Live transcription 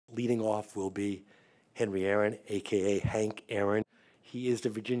Leading off will be Henry Aaron, a.k.a. Hank Aaron. He is the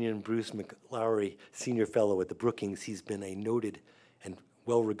Virginia and Bruce McLaury Senior Fellow at the Brookings. He's been a noted and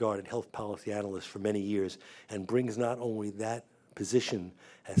well-regarded health policy analyst for many years and brings not only that position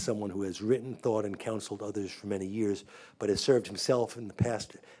as someone who has written, thought, and counseled others for many years, but has served himself in the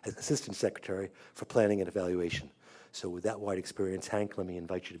past as Assistant Secretary for Planning and Evaluation. So with that wide experience, Hank, let me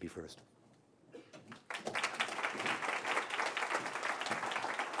invite you to be first.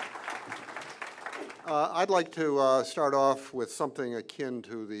 I'd like to start off with something akin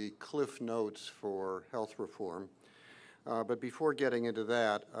to the Cliff Notes for health reform. But before getting into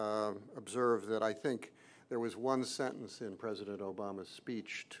that, observe that I think there was one sentence in President Obama's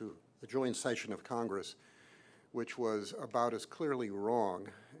speech to the joint session of Congress which was about as clearly wrong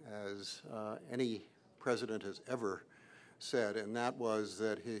as any president has ever said, and that was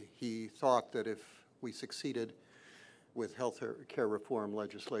that he thought that if we succeeded with health care reform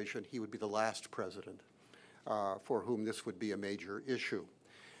legislation, he would be the last president for whom this would be a major issue.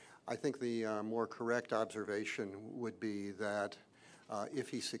 I think the more correct observation would be that if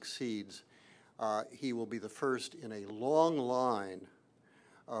he succeeds, he will be the first in a long line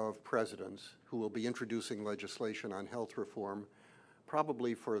of presidents who will be introducing legislation on health reform,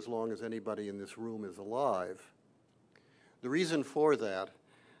 probably for as long as anybody in this room is alive. The reason for that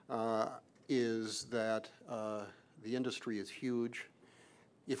is that the industry is huge.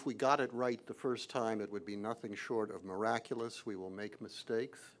 If we got it right the first time, it would be nothing short of miraculous. We will make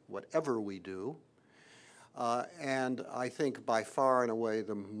mistakes, whatever we do. And I think by far and away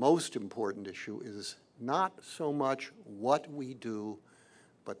the most important issue is not so much what we do,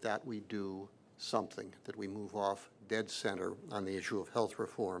 but that we do something, that we move off dead center on the issue of health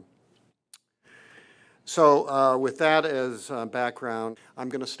reform. So with that as background, I'm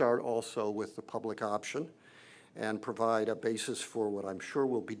going to start also with the public option and provide a basis for what I'm sure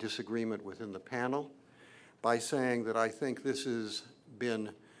will be disagreement within the panel by saying that I think this has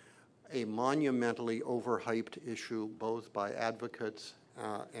been a monumentally overhyped issue both by advocates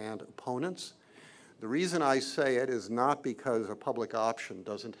and opponents. The reason I say it is not because a public option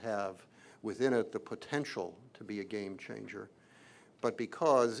doesn't have within it the potential to be a game changer, but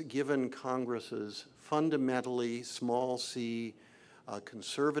because given Congress's fundamentally small c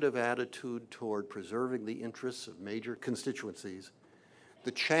conservative attitude toward preserving the interests of major constituencies,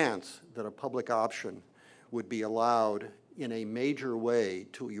 the chance that a public option would be allowed in a major way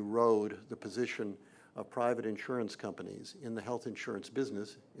to erode the position of private insurance companies in the health insurance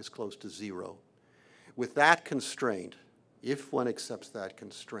business is close to zero. With that constraint, if one accepts that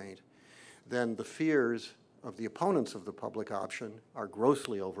constraint, then the fears of the opponents of the public option are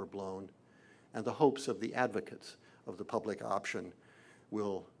grossly overblown, and the hopes of the advocates of the public option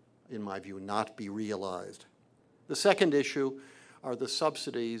will, in my view, not be realized. The second issue are the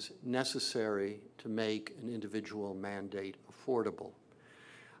subsidies necessary to make an individual mandate affordable.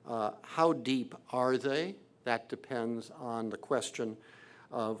 How deep are they? That depends on the question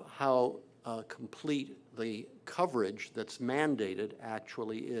of how complete the coverage that's mandated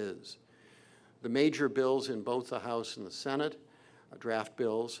actually is. The major bills in both the House and the Senate, draft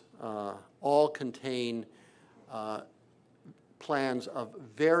bills, all contain plans of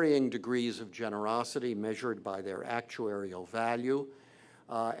varying degrees of generosity measured by their actuarial value,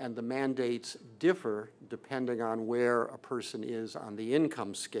 and the mandates differ depending on where a person is on the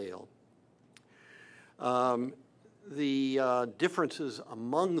income scale. The differences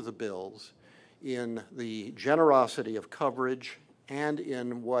among the bills in the generosity of coverage and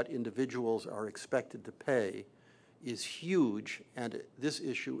in what individuals are expected to pay is huge, and this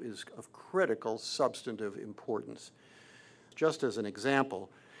issue is of critical substantive importance. Just as an example,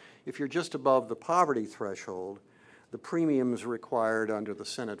 if you're just above the poverty threshold, the premiums required under the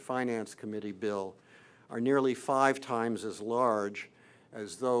Senate Finance Committee bill are nearly 5 times as large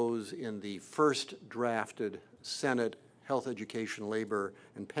as those in the first drafted Senate Health, Education, Labor,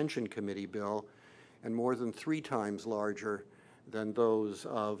 and Pension Committee bill, and more than 3 times larger than those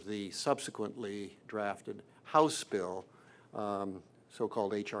of the subsequently drafted House bill,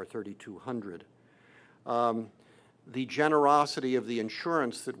 so-called H.R. 3200. The generosity of the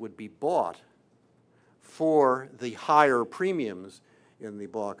insurance that would be bought for the higher premiums in the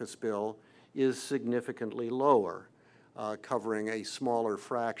Baucus bill is significantly lower, covering a smaller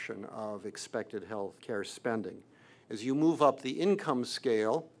fraction of expected health care spending. As you move up the income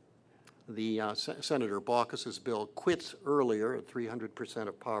scale, the Senator Baucus's bill quits earlier at 300%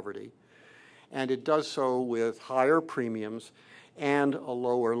 of poverty, and it does so with higher premiums and a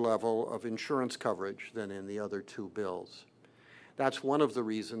lower level of insurance coverage than in the other 2 bills. That's one of the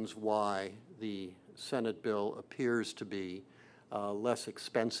reasons why the Senate bill appears to be less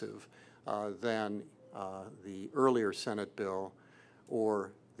expensive than the earlier Senate bill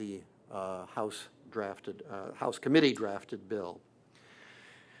or the House committee drafted bill.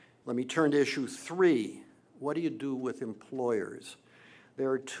 Let me turn to issue 3. What do you do with employers? There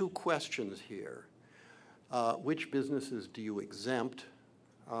are 2 questions here. Which businesses do you exempt?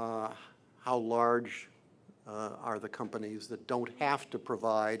 How large are the companies that don't have to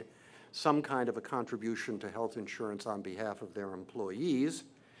provide some kind of a contribution to health insurance on behalf of their employees?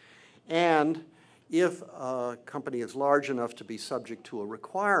 And if a company is large enough to be subject to a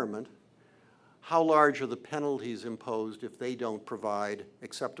requirement, how large are the penalties imposed if they don't provide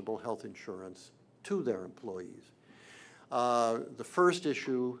acceptable health insurance to their employees? The first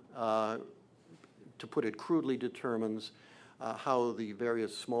issue, to put it crudely, determines how the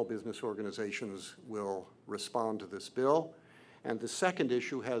various small business organizations will respond to this bill. And the second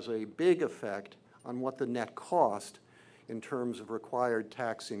issue has a big effect on what the net cost in terms of required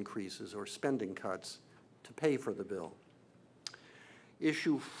tax increases or spending cuts to pay for the bill.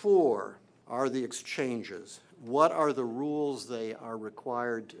 Issue 4 are the exchanges. What are the rules they are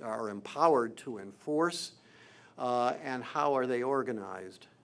empowered to enforce, and how are they organized?